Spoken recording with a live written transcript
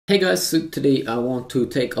Hey guys, so today I want to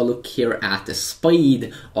take a look here at the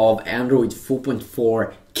speed of Android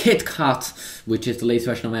 4.4 KitKat, which is the latest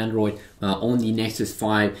version of Android on the Nexus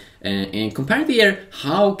 5, and compare here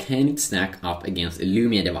how can it stack up against a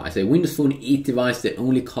Lumia device, a Windows Phone 8 device that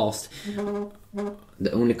only cost around, the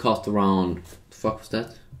fuck was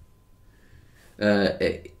that?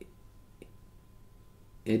 A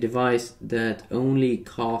device that only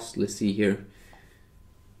cost, let's see here.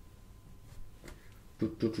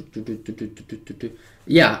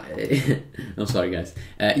 Yeah, I'm sorry guys.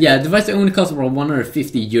 Yeah, the device only costs around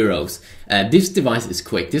 150 euros. This device is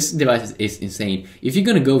quick. This device is insane. If you're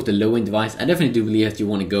gonna go with a low-end device, I definitely do believe that you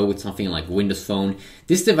want to go with something like Windows Phone.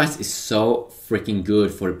 This device is so freaking good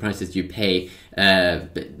for the prices you pay.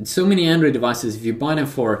 So many Android devices, if you buy them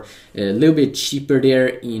for a little bit cheaper there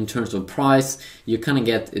in terms of price, you kind of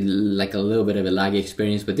get like a little bit of a laggy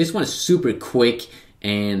experience. But this one is super quick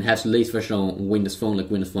and has the latest version on Windows Phone, like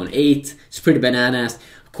Windows Phone 8. It's pretty bananas.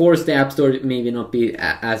 Of course, the App Store maybe not be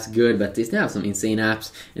as good, but they still have some insane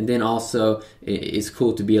apps. And then also, it's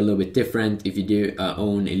cool to be a little bit different if you do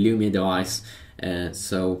own a Lumia device.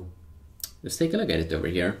 So let's take a look at it over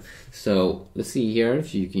here. So let's see here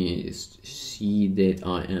if you can see that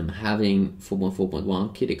I am having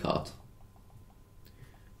 4.4.1 KitKat.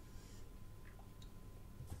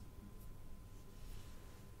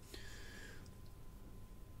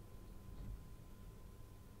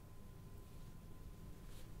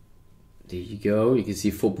 There you go, you can see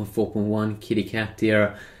 4.4.1 KitKat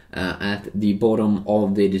there at the bottom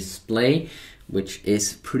of the display, which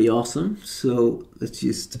is pretty awesome. So let's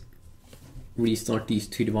just restart these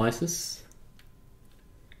two devices.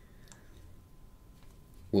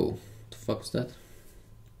 Whoa, what the fuck was that?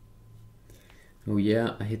 Oh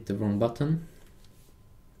yeah, I hit the wrong button.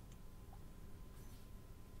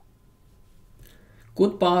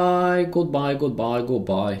 Goodbye, goodbye, goodbye,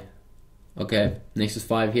 goodbye. Okay, Nexus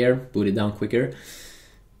 5 here, boot it down quicker.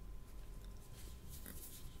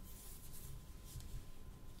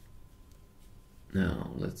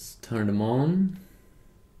 Now let's turn them on.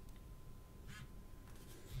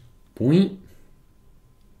 Boing.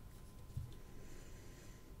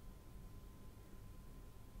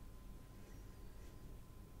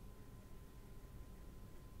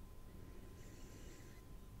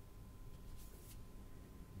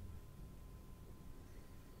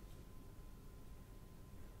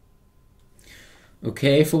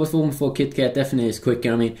 Okay, 4.4 KitKat definitely is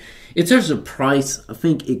quicker. I mean, in terms of price, I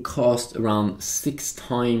think it costs around 6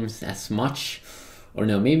 times as much, or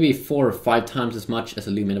no, maybe 4 or 5 times as much as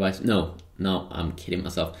a Lumia device. No, I'm kidding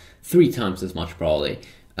myself. 3 times as much probably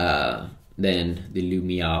than the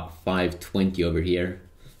Lumia 520 over here.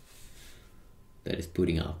 That is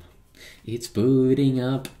booting up. It's booting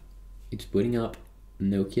up. It's booting up.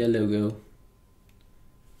 Nokia logo.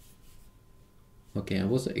 Okay, I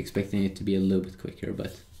was expecting it to be a little bit quicker,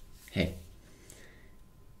 but hey.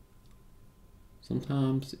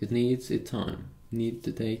 Sometimes it needs its time. Need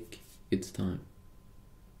to take its time.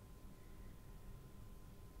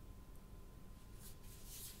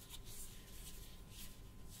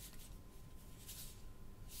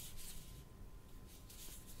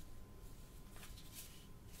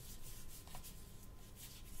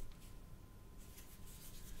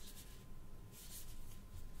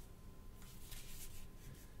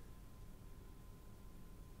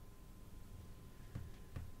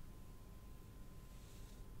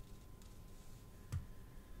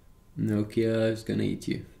 Nokia is gonna eat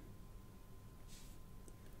you.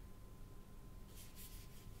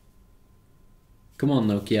 Come on,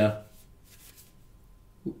 Nokia.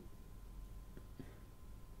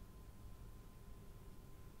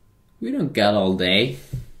 We don't got all day.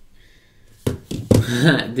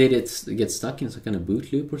 Did it get stuck in some kind of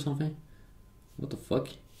boot loop or something? What the fuck?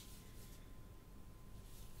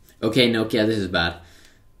 Okay, Nokia, this is bad.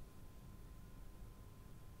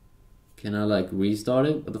 Can I like restart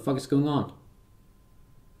it? What the fuck is going on?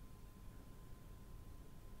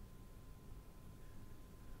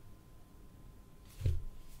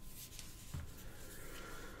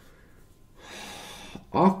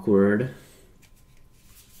 Awkward.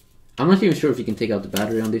 I'm not even sure if you can take out the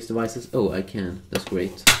battery on these devices. Oh, I can. That's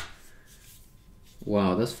great.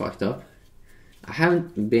 Wow, that's fucked up. I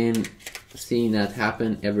haven't been seeing that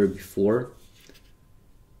happen ever before.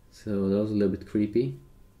 So that was a little bit creepy.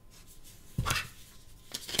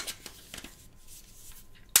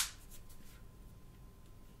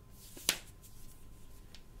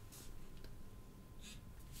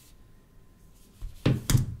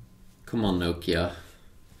 Come on, Nokia.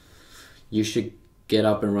 You should get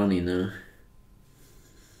up and running now.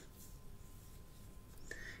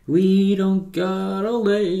 We don't got all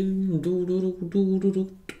day.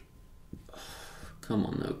 Come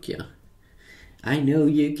on, Nokia. I know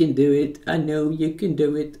you can do it. I know you can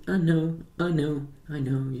do it. I know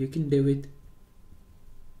you can do it.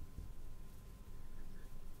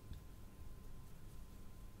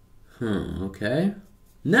 Okay.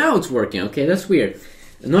 Now it's working. Okay, that's weird.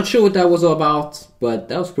 I'm not sure what that was all about, but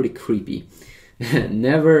that was pretty creepy.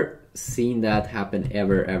 Never seen that happen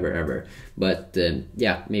ever. But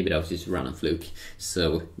yeah, maybe that was just a random fluke.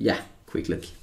 So yeah, quick look.